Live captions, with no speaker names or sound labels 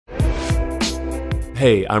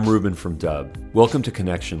Hey, I'm Ruben from Dub. Welcome to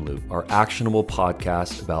Connection Loop, our actionable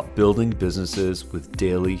podcast about building businesses with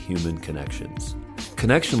daily human connections.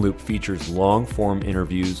 Connection Loop features long-form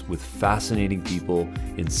interviews with fascinating people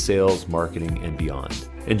in sales, marketing, and beyond.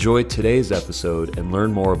 Enjoy today's episode and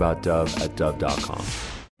learn more about Dub at dub.com.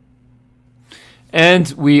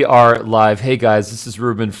 And we are live. Hey guys, this is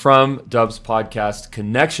Ruben from Dub's podcast,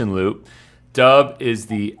 Connection Loop. Dub is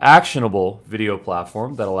the actionable video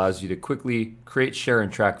platform that allows you to quickly create, share,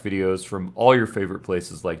 and track videos from all your favorite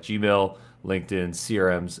places like Gmail, LinkedIn,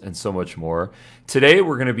 CRMs, and so much more. Today,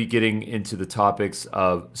 we're going to be getting into the topics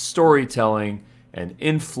of storytelling and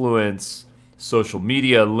influence, social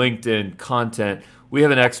media, LinkedIn, content. We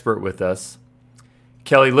have an expert with us.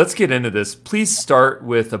 Kelly, let's get into this. Please start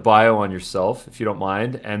with a bio on yourself, if you don't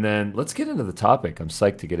mind, and then let's get into the topic. I'm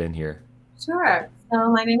psyched to get in here. Sure. So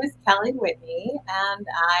my name is Kelly Whitney, and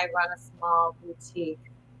I run a small boutique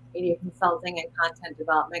media consulting and content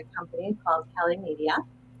development company called Kelly Media.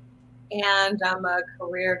 And I'm a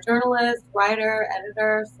career journalist, writer,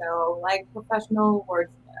 editor, so like professional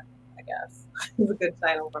wordsmith, I guess is a good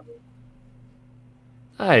title for me.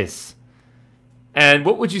 Nice. And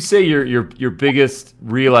what would you say your biggest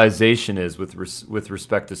realization is with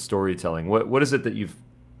respect to storytelling? What is it that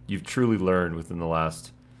you've truly learned within the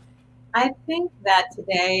last? I think that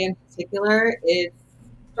today in particular,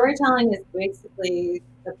 storytelling is basically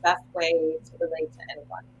the best way to relate to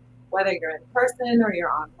anyone, whether you're in person or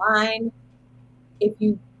you're online. If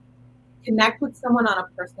you connect with someone on a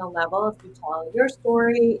personal level, if you tell your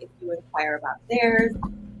story, if you inquire about theirs,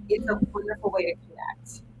 it's a wonderful way to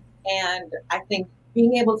connect. And I think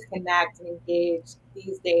being able to connect and engage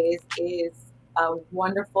these days is a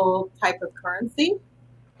wonderful type of currency.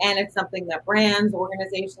 And it's something that brands,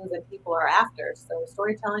 organizations, and people are after. So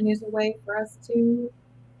storytelling is a way for us to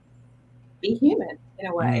be human in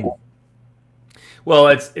a way. Well,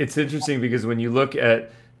 it's interesting because when you look at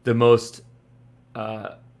the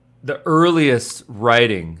earliest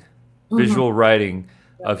writing, visual writing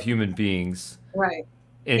of human beings, right?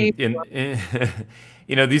 These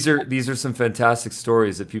are some fantastic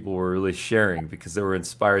stories that people were really sharing because they were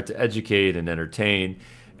inspired to educate and entertain.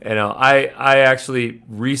 I actually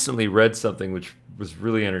recently read something which was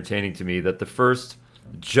really entertaining to me, that the first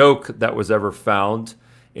joke that was ever found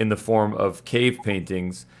in the form of cave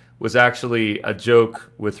paintings was actually a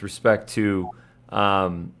joke with respect to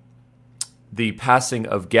the passing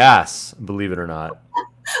of gas, believe it or not.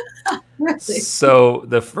 Really? So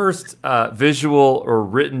the first visual or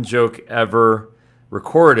written joke ever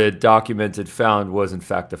recorded, documented, found was in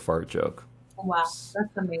fact a fart joke. Wow,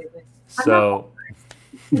 that's amazing. So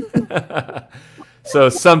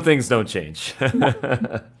some things don't change.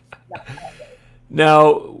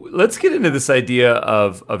 Now, let's get into this idea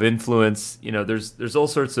of influence. There's all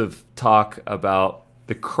sorts of talk about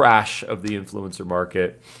the crash of the influencer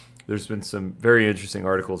market. There's been some very interesting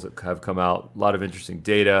articles that have come out, a lot of interesting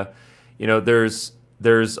data. There's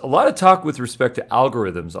a lot of talk with respect to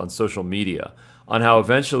algorithms on social media, on how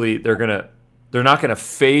eventually they're not gonna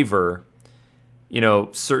favor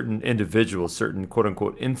certain individuals, certain quote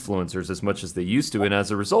unquote influencers as much as they used to, and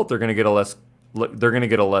as a result, they're going to get a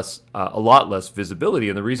lot less visibility.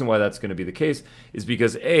 And the reason why that's going to be the case is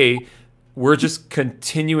because we're just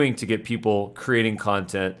continuing to get people creating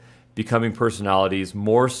content, becoming personalities,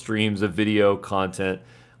 more streams of video content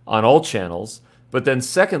on all channels. But then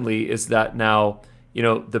secondly is that now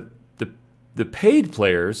the paid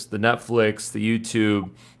players, the Netflix, the YouTube,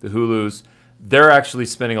 the Hulus, they're actually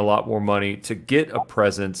spending a lot more money to get a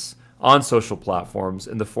presence on social platforms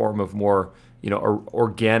in the form of more,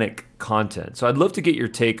 organic content. So I'd love to get your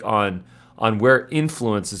take on where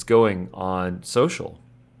influence is going on social.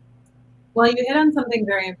 Well, you hit on something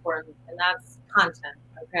very important, and that's content.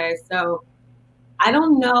 Okay, so I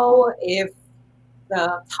don't know if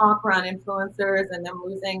the talk around influencers and them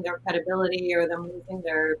losing their credibility or them losing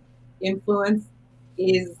their influence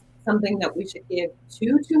is something that we should give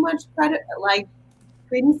too much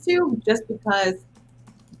credence to, just because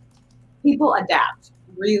people adapt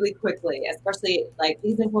really quickly, especially like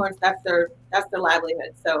these influencers, that's their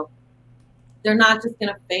livelihood. So they're not just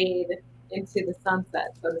going to fade into the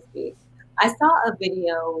sunset, so to speak. I saw a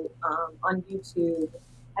video on YouTube.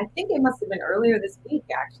 I think it must have been earlier this week,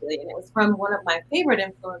 actually, and it was from one of my favorite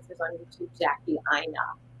influencers on YouTube, Jackie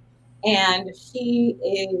Aina. And she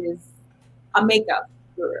is a makeup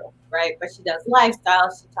guru, right? But she does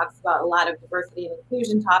lifestyle. She talks about a lot of diversity and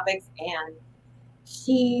inclusion topics. And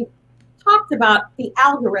she talked about the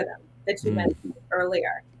algorithm that you mentioned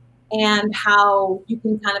earlier and how you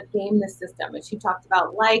can kind of game the system. And she talked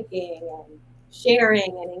about liking and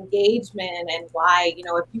sharing and engagement, and why,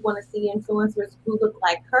 if you want to see influencers who look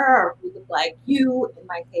like her or who look like you, in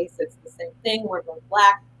my case, it's the same thing, we're both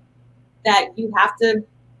Black, that you have to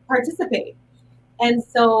participate. And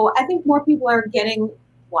so I think more people are getting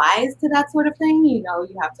wise to that sort of thing. You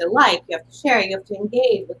have to like, you have to share, you have to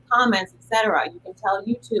engage with comments, etc. You can tell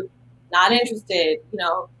YouTube, not interested,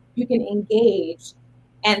 you can engage.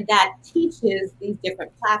 And that teaches these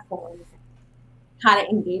different platforms how to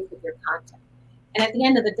engage with your content. And at the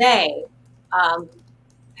end of the day,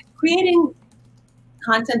 creating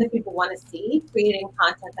content that people want to see, creating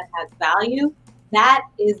content that has value, that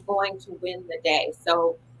is going to win the day.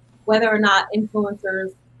 So whether or not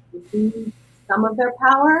influencers lose some of their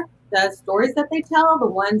power, the stories that they tell, the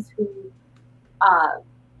ones who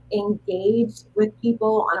engage with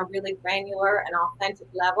people on a really granular and authentic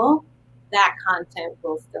level, that content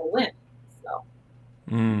will still win. So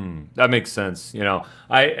that makes sense.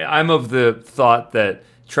 I'm of the thought that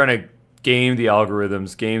trying to game the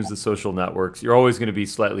algorithms, games the social networks, you're always going to be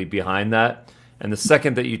slightly behind that. And the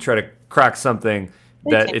second that you try to crack something,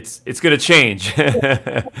 that it's going to change.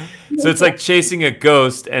 So it's like chasing a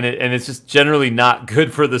ghost, and it's just generally not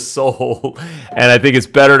good for the soul. And I think it's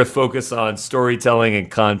better to focus on storytelling and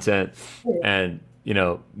content and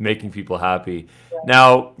making people happy.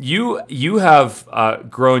 Now you have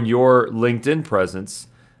grown your LinkedIn presence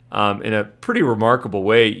in a pretty remarkable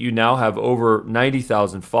way. You now have over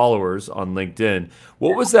 90,000 followers on LinkedIn.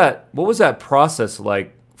 What was that process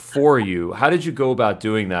like for you? How did you go about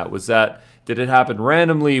doing that? Did it happen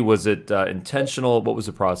randomly? Was it intentional? What was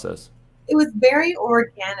the process? It was very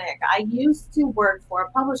organic. I used to work for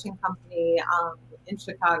a publishing company in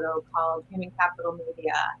Chicago called Human Capital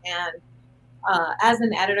Media. And as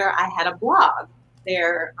an editor, I had a blog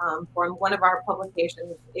there for one of our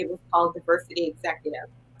publications. It was called Diversity Executive.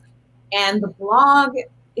 And the blog,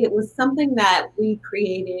 it was something that we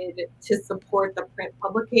created to support the print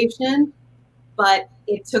publication, but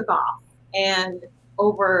it took off. And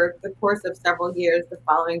over the course of several years, the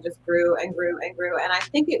following just grew and grew and grew. And I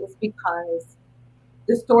think it was because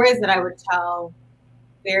the stories that I would tell,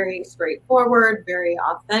 very straightforward, very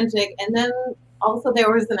authentic. And then also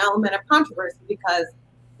there was an element of controversy because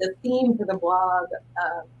the theme for the blog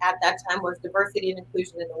at that time was diversity and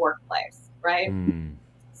inclusion in the workplace, right?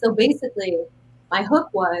 So basically, my hook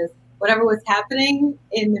was whatever was happening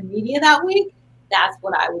in the media that week, that's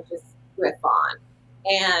what I would just riff on.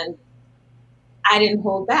 And I didn't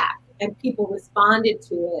hold back, and people responded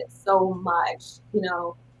to it so much,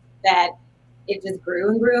 that it just grew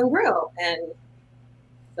and grew and grew. And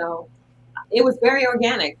so it was very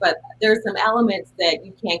organic, but there's some elements that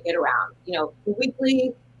you can't get around, the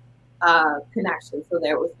weekly connection. So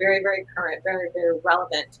there was very, very current, very, very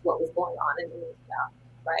relevant to what was going on in the media,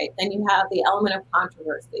 right? Then you have the element of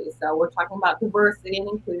controversy. So we're talking about diversity and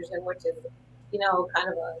inclusion, which is, kind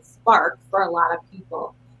of a spark for a lot of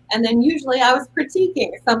people. And then usually I was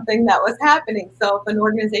critiquing something that was happening. So if an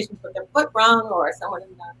organization put their foot wrong, or someone,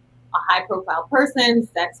 a high profile person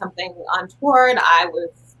said something untoward, I was,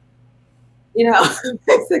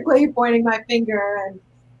 basically pointing my finger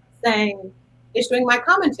and issuing my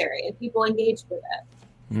commentary, and people engaged with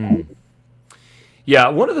it. Yeah,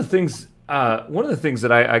 one of the things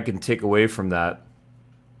that I can take away from that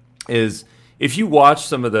is if you watch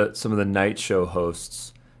some of the night show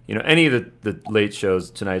hosts, any of the late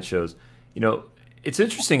shows, Tonight shows, it's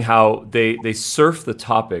interesting how they surf the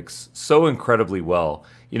topics so incredibly well.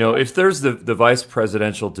 If there's the vice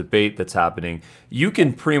presidential debate that's happening, you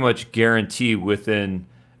can pretty much guarantee within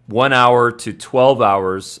 1 hour to 12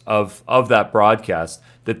 hours of that broadcast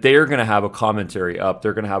that they are going to have a commentary up.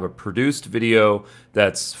 They're going to have a produced video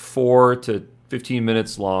that's 4 to 15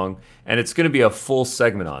 minutes long, and it's going to be a full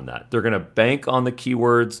segment on that. They're going to bank on the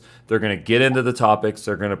keywords. They're going to get into the topics.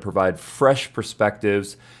 They're going to provide fresh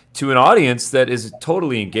perspectives to an audience that is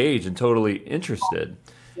totally engaged and totally interested.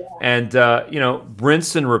 And,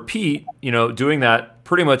 rinse and repeat, doing that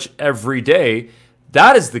pretty much every day.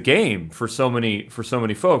 That is the game for so many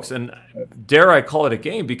folks. And dare I call it a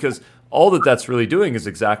game, because all that's really doing is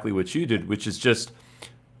exactly what you did, which is just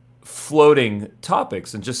floating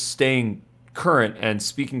topics and just staying current and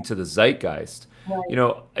speaking to the zeitgeist.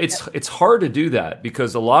 Right. It's hard to do that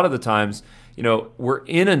because a lot of the times, we're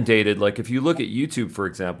inundated. Like if you look at YouTube, for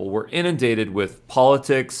example, we're inundated with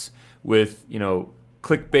politics, with,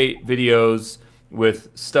 clickbait videos, with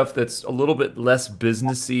stuff that's a little bit less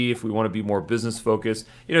businessy if we want to be more business focused.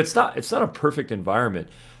 It's not a perfect environment.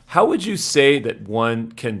 How would you say that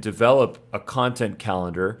one can develop a content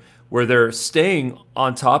calendar where they're staying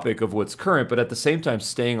on topic of what's current, but at the same time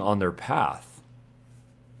staying on their path?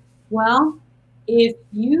 Well, if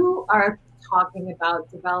you are talking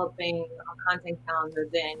about developing a content calendar,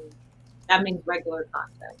 then that means regular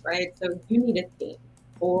content, right? So you need a theme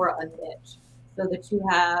or a niche so that you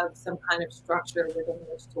have some kind of structure within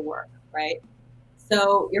which to work, right?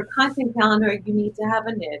 So your content calendar, you need to have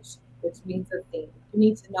a niche, which means a theme. You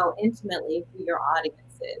need to know intimately who your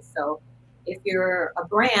audience is. So if you're a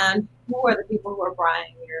brand, who are the people who are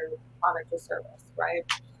buying your product or service, right?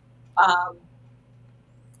 Um,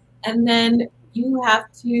 and then you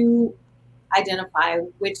have to identify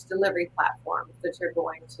which delivery platforms that you're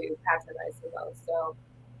going to patronize the most. So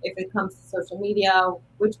if it comes to social media,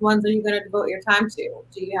 which ones are you going to devote your time to?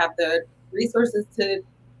 Do you have the resources to,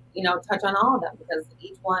 touch on all of them? Because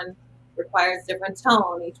each one requires different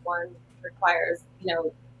tone. Each one requires,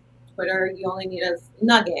 Twitter, you only need a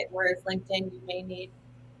nugget, whereas LinkedIn, you may need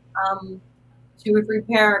um, 2 or 3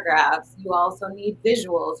 paragraphs. You also need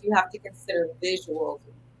visuals. You have to consider visuals.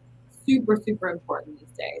 Super, super important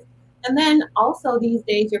these days. And then also these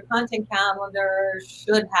days, your content calendar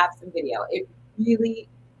should have some video. It really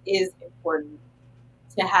is important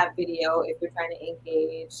to have video if you're trying to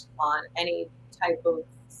engage on any type of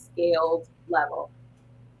scaled level.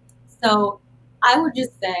 So I would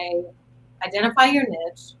just say identify your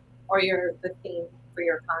niche or the theme for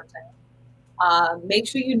your content. Make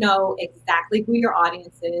sure you know exactly who your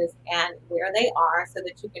audience is and where they are so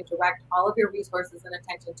that you can direct all of your resources and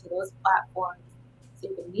attention to those platforms so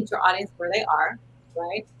you can meet your audience where they are,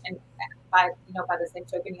 right? And by the same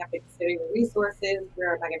token, you have to consider your resources.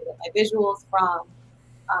 Where am I going to get my visuals from?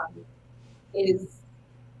 Is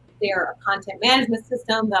there a content management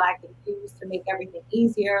system that I can use to make everything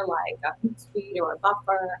easier, like a Hootsuite or a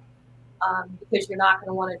Buffer? Because you're not going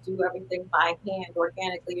to want to do everything by hand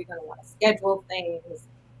organically. You're going to want to schedule things.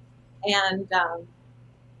 And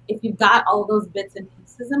if you've got all those bits and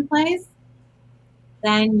pieces in place,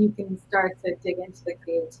 then you can start to dig into the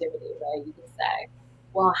creativity, right? You can say,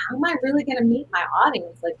 well, how am I really going to meet my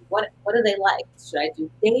audience? Like, what do they like? Should I do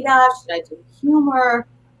data? Should I do humor?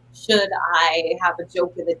 Should I have a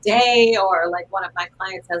joke of the day? Or like one of my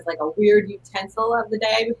clients has like a weird utensil of the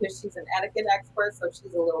day because she's an etiquette expert, so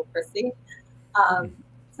she's a little prissy.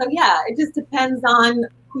 So yeah, it just depends on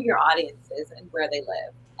who your audience is and where they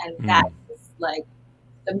live. And that is like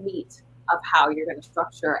the meat of how you're going to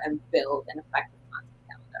structure and build an effective content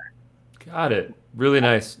calendar. Got it. Really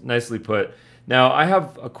nice. Nicely put. Now, I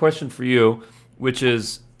have a question for you, which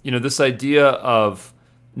is, this idea of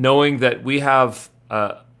knowing that we have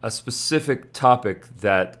a specific topic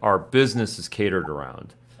that our business is catered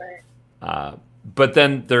around. Right. But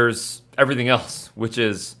then there's everything else, which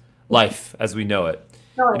is life as we know it.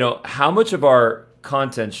 Totally. How much of our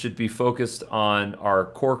content should be focused on our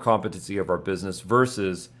core competency of our business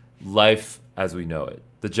versus life as we know it,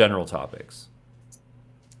 the general topics?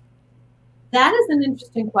 That is an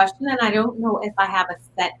interesting question, and I don't know if I have a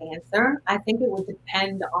set answer. I think it would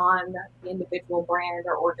depend on the individual brand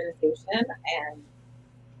or organization and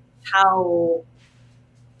how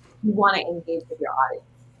you want to engage with your audience,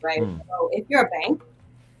 right? So if you're a bank,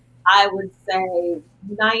 I would say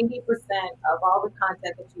 90% of all the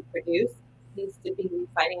content that you produce needs to be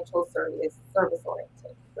financial service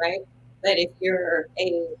oriented, right? But if you're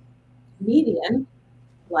a comedian,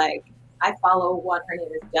 like I follow one, her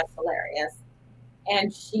name is Jess Hilarious,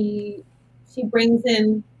 and she brings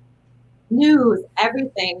in news,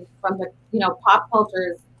 everything from the pop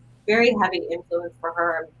culture is very heavy influence for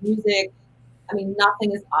her. Music, I mean,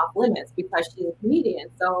 nothing is off limits because she's a comedian.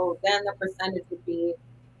 So then the percentage would be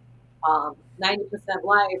 90%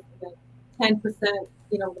 life, and then 10%,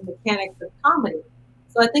 the mechanics of comedy.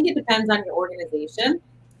 So I think it depends on your organization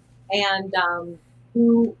and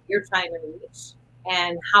who you're trying to reach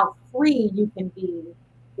and how free you can be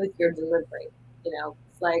with your delivery.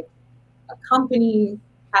 It's like a company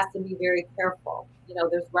has to be very careful.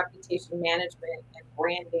 There's reputation management and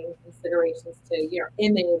branding considerations to your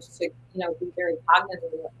image to, be very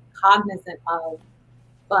cognizant of.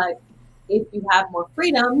 But if you have more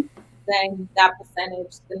freedom, then that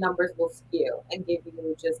percentage, the numbers will skew and give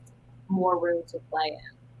you just more room to play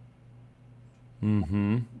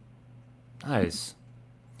in. Nice.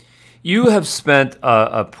 You have spent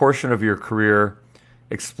a portion of your career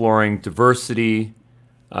exploring diversity,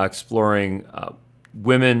 exploring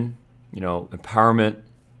women, empowerment.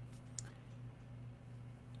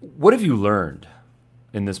 What have you learned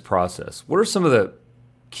in this process? What are some of the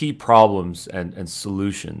key problems and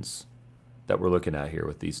solutions that we're looking at here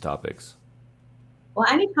with these topics? Well,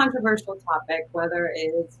 any controversial topic, whether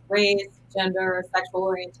it's race, gender, sexual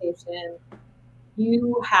orientation,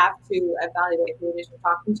 you have to evaluate who it is you're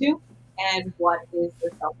talking to and what is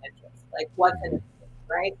their self-interest, like what's in it,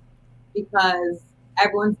 right? Because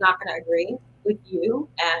everyone's not going to agree with you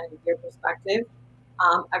and your perspective.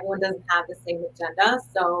 Everyone doesn't have the same agenda.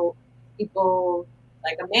 So people,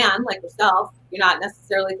 like a man like yourself, you're not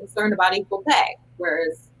necessarily concerned about equal pay.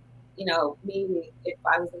 Whereas, me, if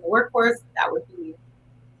I was in the workforce, that would be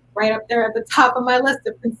right up there at the top of my list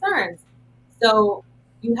of concerns. So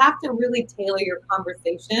you have to really tailor your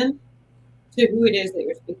conversation to who it is that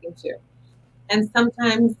you're speaking to. And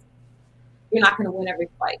sometimes you're not going to win every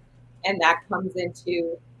fight. And that comes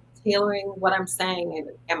into tailoring what I'm saying. And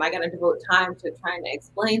am I going to devote time to trying to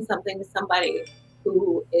explain something to somebody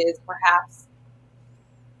who is perhaps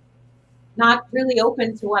not really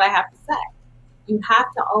open to what I have to say? You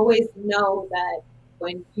have to always know that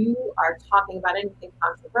when you are talking about anything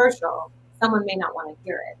controversial, someone may not want to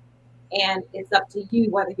hear it. And it's up to you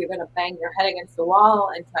whether you're going to bang your head against the wall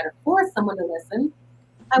and try to force someone to listen.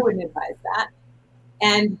 I wouldn't advise that.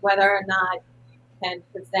 And whether or not you can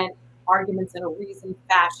present arguments in a reasoned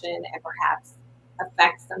fashion and perhaps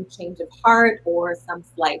affect some change of heart or some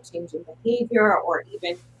slight change in behavior, or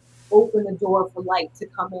even open the door for light to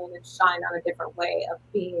come in and shine on a different way of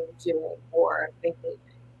being, doing, or behaving.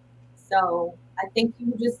 So I think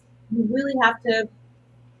you really have to,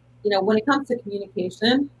 when it comes to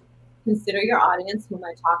communication, consider your audience. Who am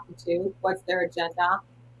I talking to? What's their agenda?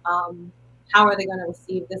 How are they going to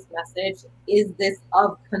receive this message? Is this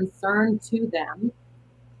of concern to them?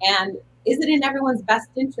 And is it in everyone's best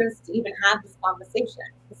interest to even have this conversation?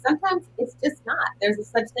 Because sometimes it's just not. There's a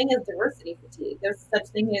such thing as diversity fatigue. There's a such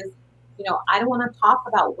thing as, I don't want to talk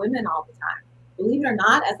about women all the time. Believe it or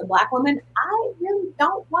not, as a Black woman, I really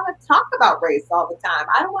don't want to talk about race all the time.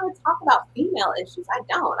 I don't want to talk about female issues. I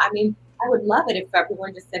don't. I mean, I would love it if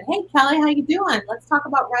everyone just said, hey, Kelly, how you doing? Let's talk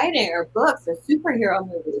about writing or books or superhero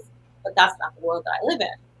movies. But that's not the world that I live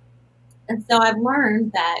in. And so I've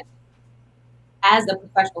learned that as a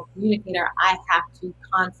professional communicator, I have to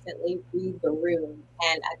constantly read the room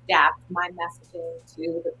and adapt my messaging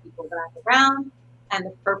to the people that I'm around and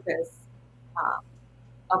the purpose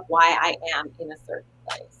of why I am in a certain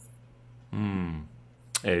place.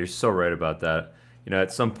 Yeah, you're so right about that.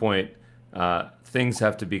 At some point, things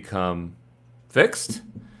have to become fixed,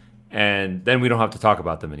 and then we don't have to talk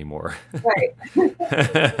about them anymore. Right.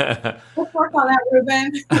 Let's work on that,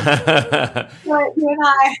 Ruben. Right, you and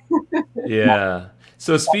I. Yeah.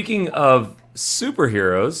 So speaking of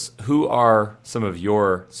superheroes, who are some of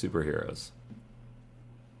your superheroes?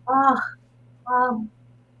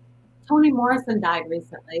 Toni Morrison died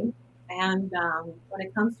recently. And when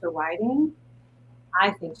it comes to writing,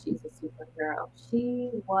 I think she's a superhero.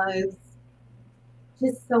 She was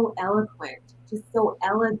just so eloquent, just so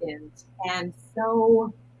elegant, and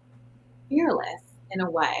so fearless in a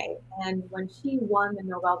way. And when she won the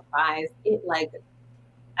Nobel Prize,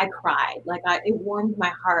 I cried. It warmed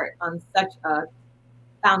my heart on such a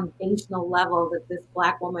foundational level that this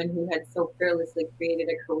Black woman who had so fearlessly created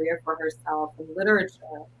a career for herself in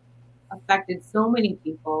literature affected so many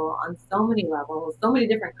people on so many levels, so many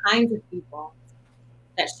different kinds of people,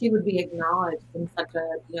 that she would be acknowledged in such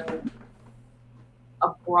a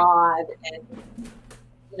broad and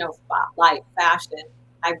spotlight fashion.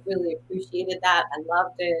 I really appreciated that. I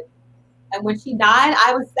loved it. And when she died,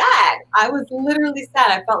 I was sad. I was literally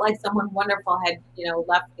sad. I felt like someone wonderful had,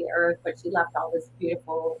 left the earth, but she left all this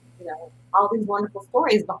beautiful, all these wonderful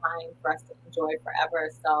stories behind for us to enjoy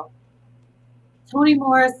forever. So Toni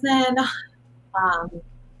Morrison,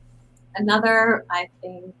 another, I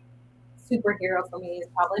think, superhero for me is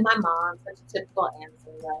probably my mom. Such a typical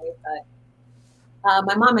answer, right? But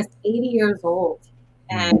my mom is 80 years old,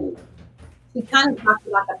 and she kind of talks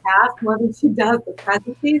about the past more than she does the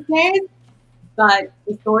present these days. But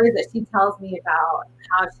the stories that she tells me about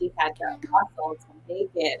how she had to hustle to make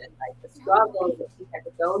it, and the struggles that she had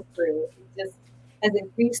to go through, it just has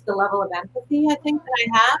increased the level of empathy I think that I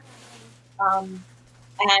have.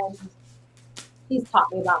 And she's taught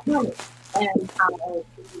me about money and how to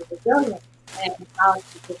be resilient and how to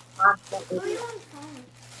just constantly.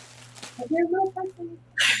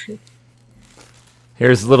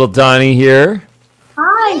 Here's little Donnie here.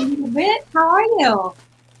 Hi, little bit. How are you?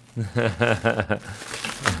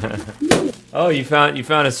 Oh, you found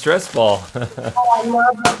a stress ball. Oh, I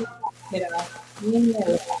love that.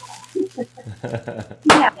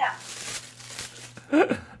 Yeah.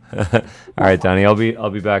 All right, Donnie. I'll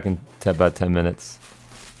be back in about 10 minutes.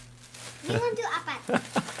 You want to do iPad?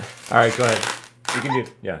 All right, go ahead. You can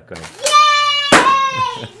do. Yeah, go ahead.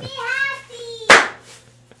 Yay! Be happy.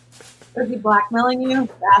 Is he blackmailing you?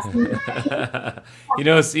 Asking you? He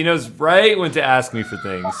knows right when to ask me for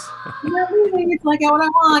things. He anything. It's like what I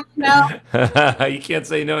want, you know. You can't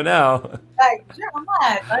say no now. Like, sure, I'm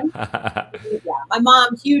glad, buddy. Yeah, my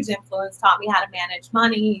mom, huge influence, taught me how to manage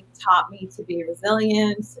money, taught me to be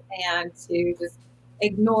resilient and to just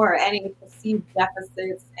ignore any perceived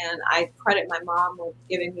deficits. And I credit my mom with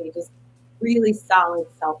giving me just really solid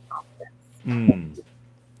self-confidence. Mm.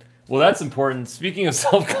 Well, that's important. Speaking of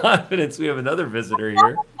self-confidence, we have another visitor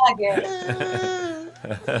here.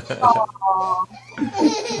 Aw.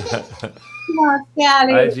 Come on,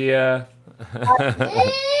 Daddy. Hi, Gia.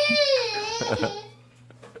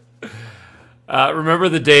 Remember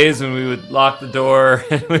the days when we would lock the door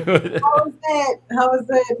and we would... How was it? How was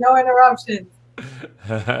it? No interruptions.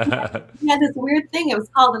 We had this weird thing. It was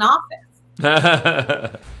called an office.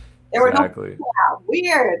 There were Exactly. no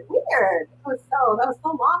weird. That was so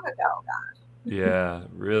long ago, gosh. Yeah,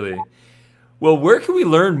 really. Well, where can we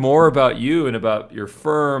learn more about you and about your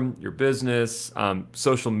firm, your business,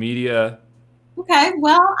 social media? Okay,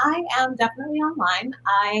 well, I am definitely online.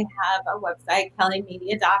 I have a website,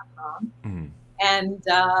 kellymedia.com, Mm. and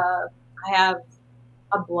I have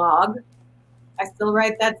a blog. I still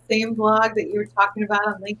write that same blog that you were talking about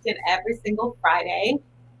on LinkedIn every single Friday.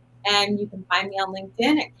 And you can find me on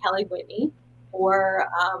LinkedIn at Kelly Whitney, or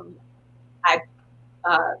my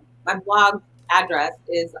blog address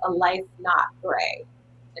is A Life Not Gray,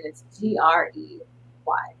 and it's GREY.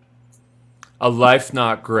 A Life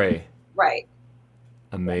Not Gray. Right.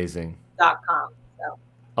 Amazing. .com. So,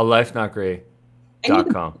 alifenotgray.com. and you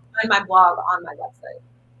can find my blog on my website.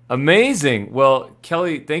 Amazing. Well,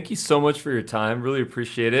 Kelly, thank you so much for your time. Really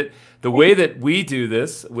appreciate it. The way that we do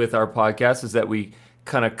this with our podcast is that we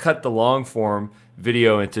kind of cut the long form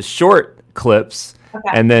video into short clips. Okay.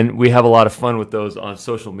 And then we have a lot of fun with those on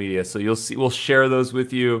social media. So you'll see, we'll share those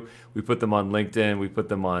with you. We put them on LinkedIn. We put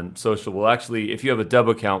them on social. We'll actually, if you have a Dub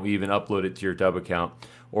account, we even upload it to your Dub account,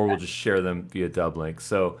 or we'll just share them via Dub link.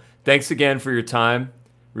 So thanks again for your time.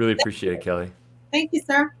 Really appreciate it, Kelly. Thank you,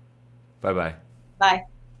 sir. Bye-bye. Bye.